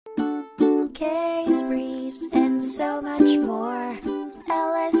case briefs, and so much more.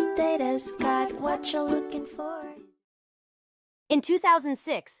 LSData's got what you're looking for. In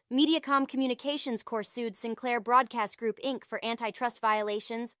 2006, Mediacom Communications Corp sued Sinclair Broadcast Group Inc. for antitrust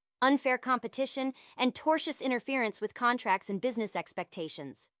violations, unfair competition, and tortious interference with contracts and business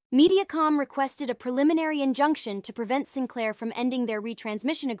expectations. Mediacom requested a preliminary injunction to prevent Sinclair from ending their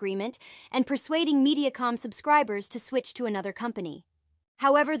retransmission agreement and persuading Mediacom subscribers to switch to another company.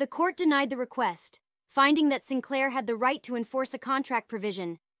 However, the court denied the request, finding that Sinclair had the right to enforce a contract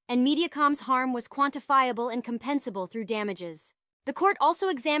provision, and Mediacom's harm was quantifiable and compensable through damages. The court also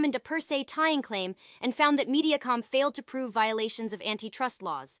examined a per se tying claim and found that Mediacom failed to prove violations of antitrust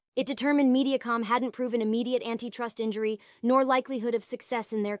laws. It determined Mediacom hadn't proven immediate antitrust injury nor likelihood of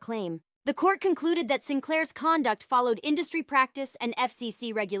success in their claim. The court concluded that Sinclair's conduct followed industry practice and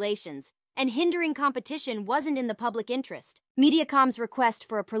FCC regulations, and hindering competition wasn't in the public interest. Mediacom's request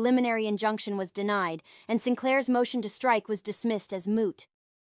for a preliminary injunction was denied, and Sinclair's motion to strike was dismissed as moot.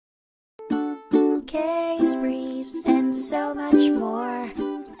 Case briefs, and so much more.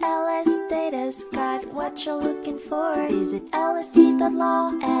 LSData's got what you're looking for. Visit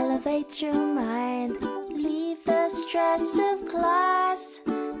lsd.law, elevate your mind. Leave the stress of class.